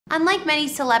Unlike many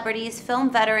celebrities,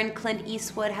 film veteran Clint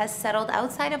Eastwood has settled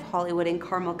outside of Hollywood in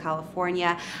Carmel,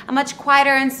 California, a much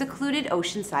quieter and secluded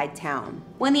Oceanside town.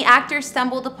 When the actor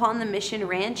stumbled upon the Mission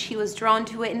Ranch, he was drawn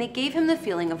to it and it gave him the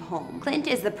feeling of home. Clint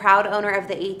is the proud owner of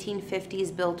the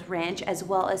 1850s built ranch as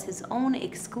well as his own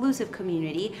exclusive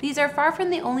community. These are far from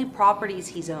the only properties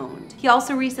he's owned. He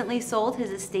also recently sold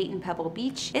his estate in Pebble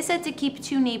Beach, is said to keep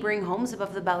 2 neighboring homes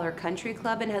above the Bel Air Country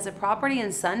Club, and has a property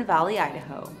in Sun Valley,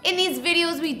 Idaho. In these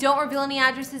videos, we don't reveal any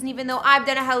addresses, and even though I've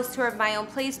done a house tour of my own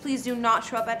place, please do not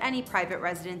show up at any private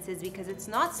residences because it's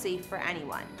not safe for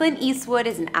anyone. Clint Eastwood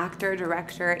is an actor,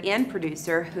 director, and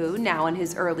producer who, now in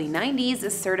his early 90s,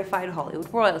 is certified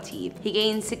Hollywood royalty. He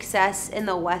gained success in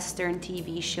the Western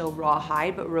TV show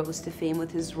Rawhide, but rose to fame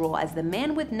with his role as the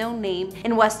man with no name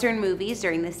in Western movies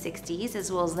during the 60s,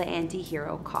 as well as the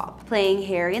anti-hero cop, playing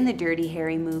Harry in the Dirty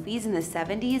Harry movies in the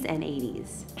 70s and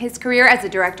 80s. His career as a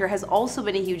director has also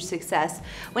been a huge success,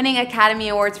 winning Academy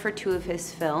Awards for 2 of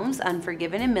his films,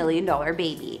 Unforgiven and $1 Million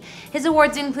Baby. His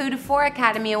awards include 4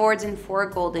 Academy Awards and 4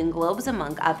 Golden Globes,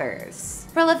 among others.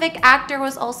 Prolific actor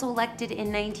was also elected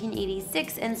in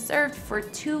 1986 and served for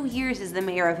 2 years as the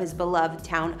mayor of his beloved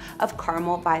town of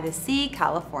Carmel by the Sea,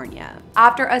 California.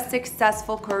 After a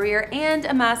successful career and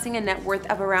amassing a net worth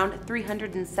of around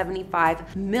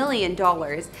 $375 million,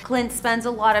 Clint spends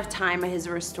a lot of time at his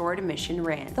restored Mission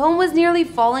Ranch. The home was nearly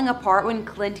falling apart when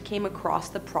Clint came across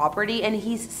the property, and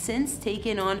he's since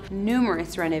taken on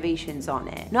numerous renovations on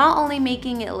it, not only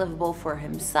making it livable for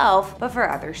himself, but for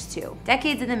others too.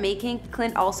 Decades in the making,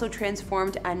 Clint also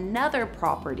transformed another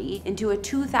property into a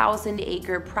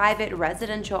 2,000-acre private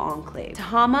residential enclave.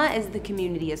 Tahama, as the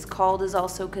community is called, is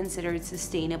also considered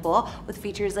sustainable, with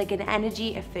features like an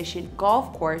energy-efficient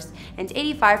golf course and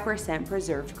 85%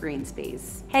 preserved green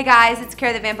space. Hey guys, it's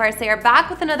Kara the Vampire Slayer back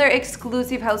with another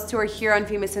exclusive house tour here on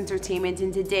Famous Entertainment,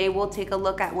 and today we'll take a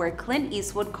look at where Clint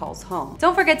Eastwood calls home.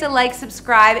 Don't forget to like,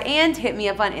 subscribe, and hit me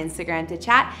up on Instagram to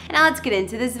chat. And now let's get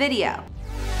into this video.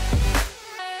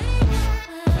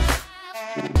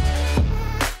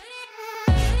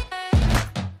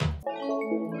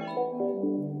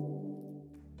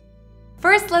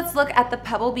 First, let's look at the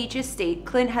Pebble Beach estate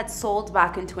Clint had sold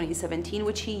back in 2017,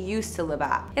 which he used to live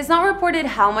at. It's not reported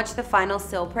how much the final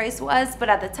sale price was, but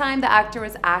at the time, the actor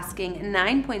was asking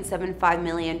 $9.75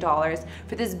 million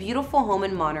for this beautiful home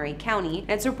in Monterey County, and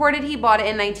it's reported he bought it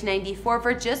in 1994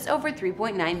 for just over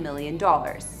 $3.9 million.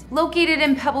 Located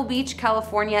in Pebble Beach,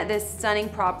 California, this stunning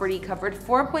property covered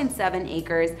 4.7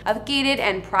 acres of gated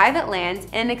and private land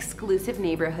in an exclusive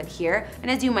neighborhood here, and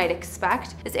as you might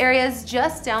expect, this area is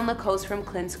just down the coast from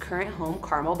Clint's current home,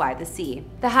 Carmel by the Sea.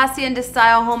 The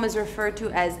hacienda-style home is referred to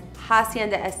as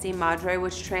Hacienda Este Madre,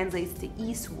 which translates to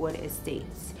Eastwood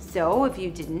Estates. So if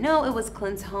you didn't know it was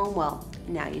Clint's home, well,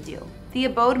 now you do. The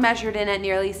abode measured in at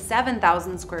nearly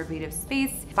 7,000 square feet of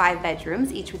space, 5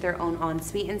 bedrooms, each with their own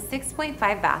ensuite, and 6.5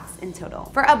 baths in total.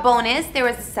 For a bonus, there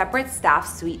was a separate staff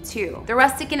suite too. The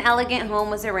rustic and elegant home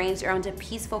was arranged around a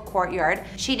peaceful courtyard,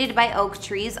 shaded by oak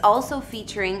trees, also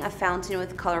featuring a fountain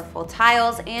with colorful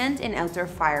tiles and an outdoor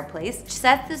fireplace, which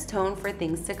sets this tone for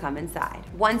things to come inside.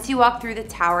 Once you walk through the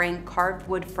towering carved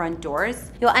wood front doors,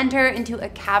 you'll enter into a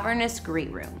cavernous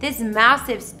great room. This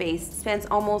massive space spans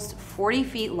almost 40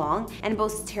 feet long and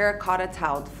boasts terracotta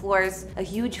tiled floors, a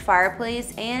huge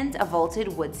fireplace, and a vaulted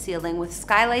wood ceiling with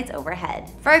skylights overhead.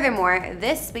 Furthermore,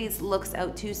 this space looks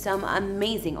out to some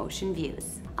amazing ocean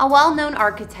views. A well-known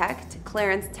architect,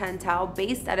 Clarence Tantau,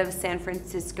 based out of San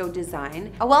Francisco,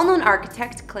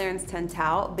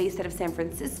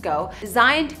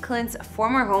 designed Clint's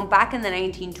former home back in the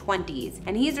 1920s,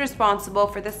 and he's responsible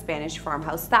for the Spanish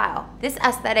farmhouse style. This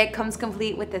aesthetic comes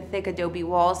complete with the thick adobe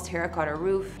walls, terracotta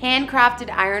roof,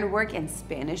 handcrafted ironwork, and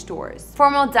Spanish doors.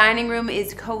 Formal dining room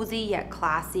is cozy yet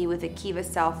classy, with a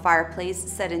Kiva-style fireplace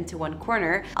set into one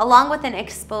corner, along with an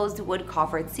exposed wood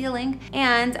coffered ceiling,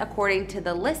 and according to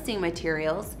the listing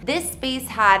materials, this space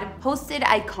had hosted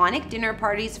iconic dinner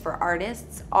parties for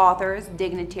artists, authors,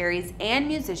 dignitaries, and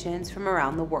musicians from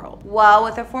around the world. Well,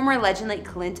 with a former legend like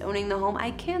Clint owning the home, I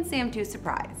can't say I'm too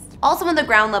surprised. Also on the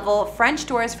ground level, French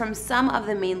doors from some of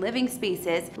the main living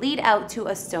spaces lead out to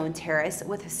a stone terrace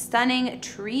with stunning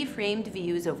tree-framed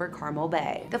views over Carmel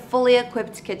Bay. The fully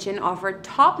equipped kitchen offered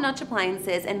top-notch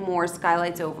appliances and more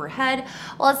skylights overhead,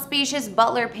 while a spacious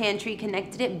butler pantry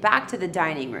connected it back to the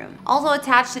dining room. Also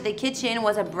attached to the kitchen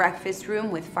was a breakfast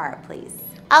room with fireplace.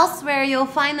 Elsewhere, you'll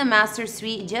find the master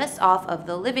suite just off of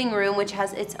the living room, which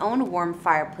has its own warm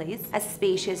fireplace, a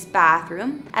spacious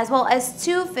bathroom, as well as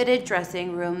 2 fitted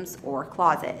dressing rooms or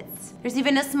closets. There's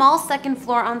even a small second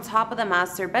floor on top of the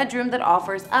master bedroom that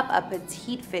offers up a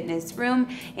petite fitness room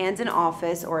and an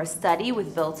office or a study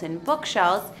with built-in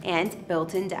bookshelves and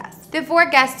built-in desks. The 4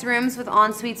 guest rooms with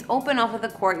en-suites open off of the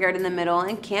courtyard in the middle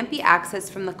and can't be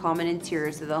accessed from the common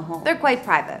interiors of the home. They're quite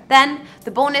private. Then,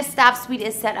 the bonus staff suite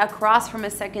is set across from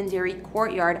a secondary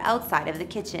courtyard outside of the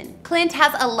kitchen. Clint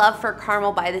has a love for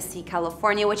Carmel by the Sea,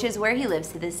 California, which is where he lives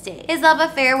to this day. His love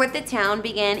affair with the town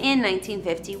began in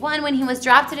 1951 when he was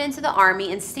drafted into the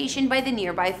Army and stationed by the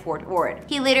nearby Fort Ord.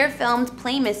 He later filmed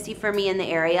Play Misty for Me in the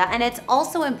area, and it's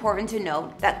also important to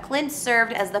note that Clint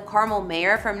served as the Carmel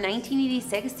mayor from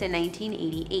 1986 to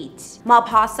 1988.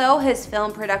 Malpaso, his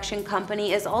film production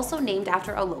company, is also named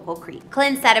after a local creek.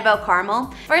 Clint said about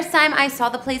Carmel, "First time I saw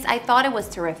the place, I thought it was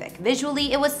terrific.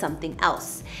 Visually, it was something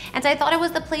else. And I thought it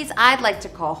was the place I'd like to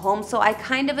call home, so I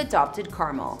kind of adopted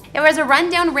Carmel." There was a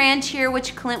rundown ranch here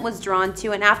which Clint was drawn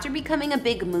to, and after becoming a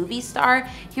big movie star,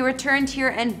 he returned here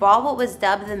and bought what was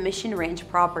dubbed the Mission Ranch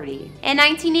property. In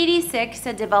 1986,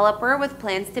 a developer with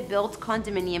plans to build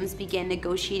condominiums began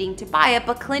negotiating to buy it,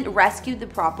 but Clint rescued the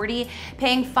property,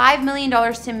 paying $5 million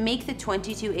to make the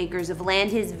 22 acres of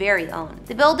land his very own.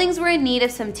 The buildings were in need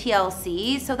of some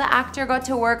TLC, so the actor got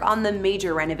to work on the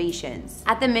major renovations.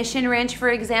 At the Mission Ranch, for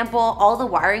example, all the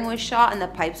wiring was shot and the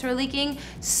pipes were leaking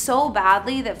so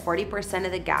badly that 40%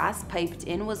 of the gas piped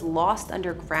in was lost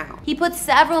underground. He put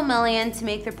several million to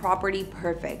make the property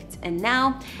perfect, and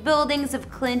now buildings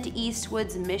of Clint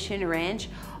Eastwood's Mission Ranch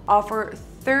offer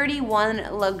 31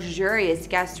 luxurious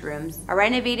guest rooms, a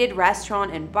renovated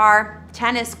restaurant and bar,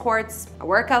 tennis courts, a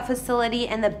workout facility,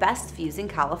 and the best views in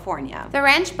California. The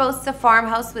ranch boasts a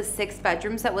farmhouse with 6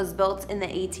 bedrooms that was built in the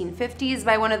 1850s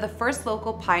by one of the first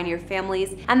local pioneer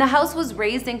families, and the house was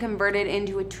raised and converted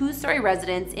into a 2-story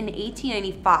residence in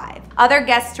 1895. Other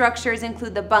guest structures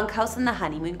include the bunkhouse and the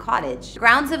honeymoon cottage. The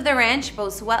grounds of the ranch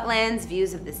boast wetlands,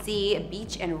 views of the sea, a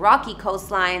beach, and rocky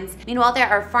coastlines. Meanwhile, there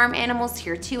are farm animals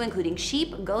here too, including sheep,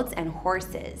 goats, and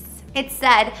horses. It's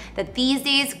said that these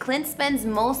days Clint spends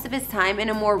most of his time in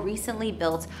a more recently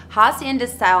built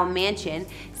hacienda-style mansion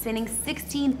spanning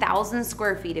 16,000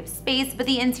 square feet of space, but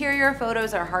the interior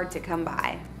photos are hard to come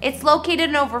by. It's located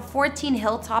in over 14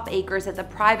 hilltop acres at the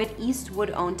private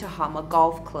Eastwood-owned Tehama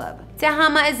Golf Club.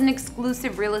 Tehama is an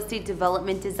exclusive real estate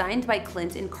development designed by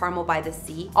Clint in Carmel by the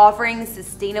Sea, offering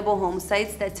sustainable home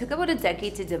sites that took about a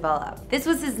decade to develop. This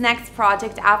was his next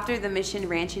project after the Mission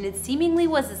Ranch, and it seemingly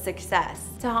was a success.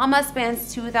 Tehama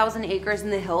spans 2,000 acres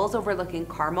in the hills overlooking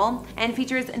Carmel and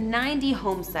features 90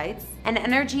 home sites, an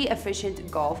energy-efficient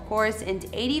golf course, and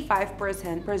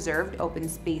 85% preserved open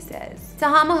spaces.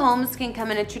 Tehama homes can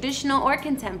come in a traditional or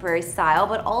contemporary style,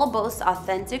 but all boast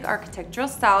authentic architectural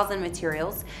styles and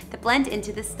materials that blend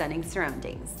into the stunning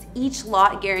surroundings. Each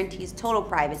lot guarantees total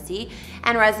privacy,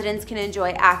 and residents can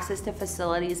enjoy access to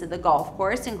facilities at the golf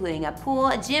course, including a pool,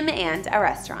 a gym, and a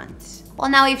restaurant. Well,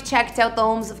 now we've checked out the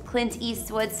homes of Clint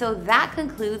Eastwood, so that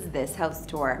concludes this house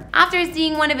tour. After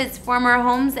seeing one of his former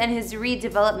homes and his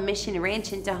redeveloped Mission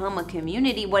Ranch in Tehama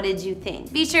community, what did you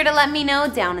think? Be sure to let me know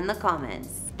down in the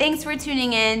comments. Thanks for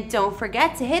tuning in. Don't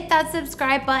forget to hit that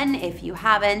subscribe button if you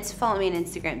haven't. Follow me on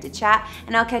Instagram to chat,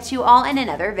 and I'll catch you all in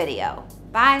another video.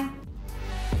 Bye!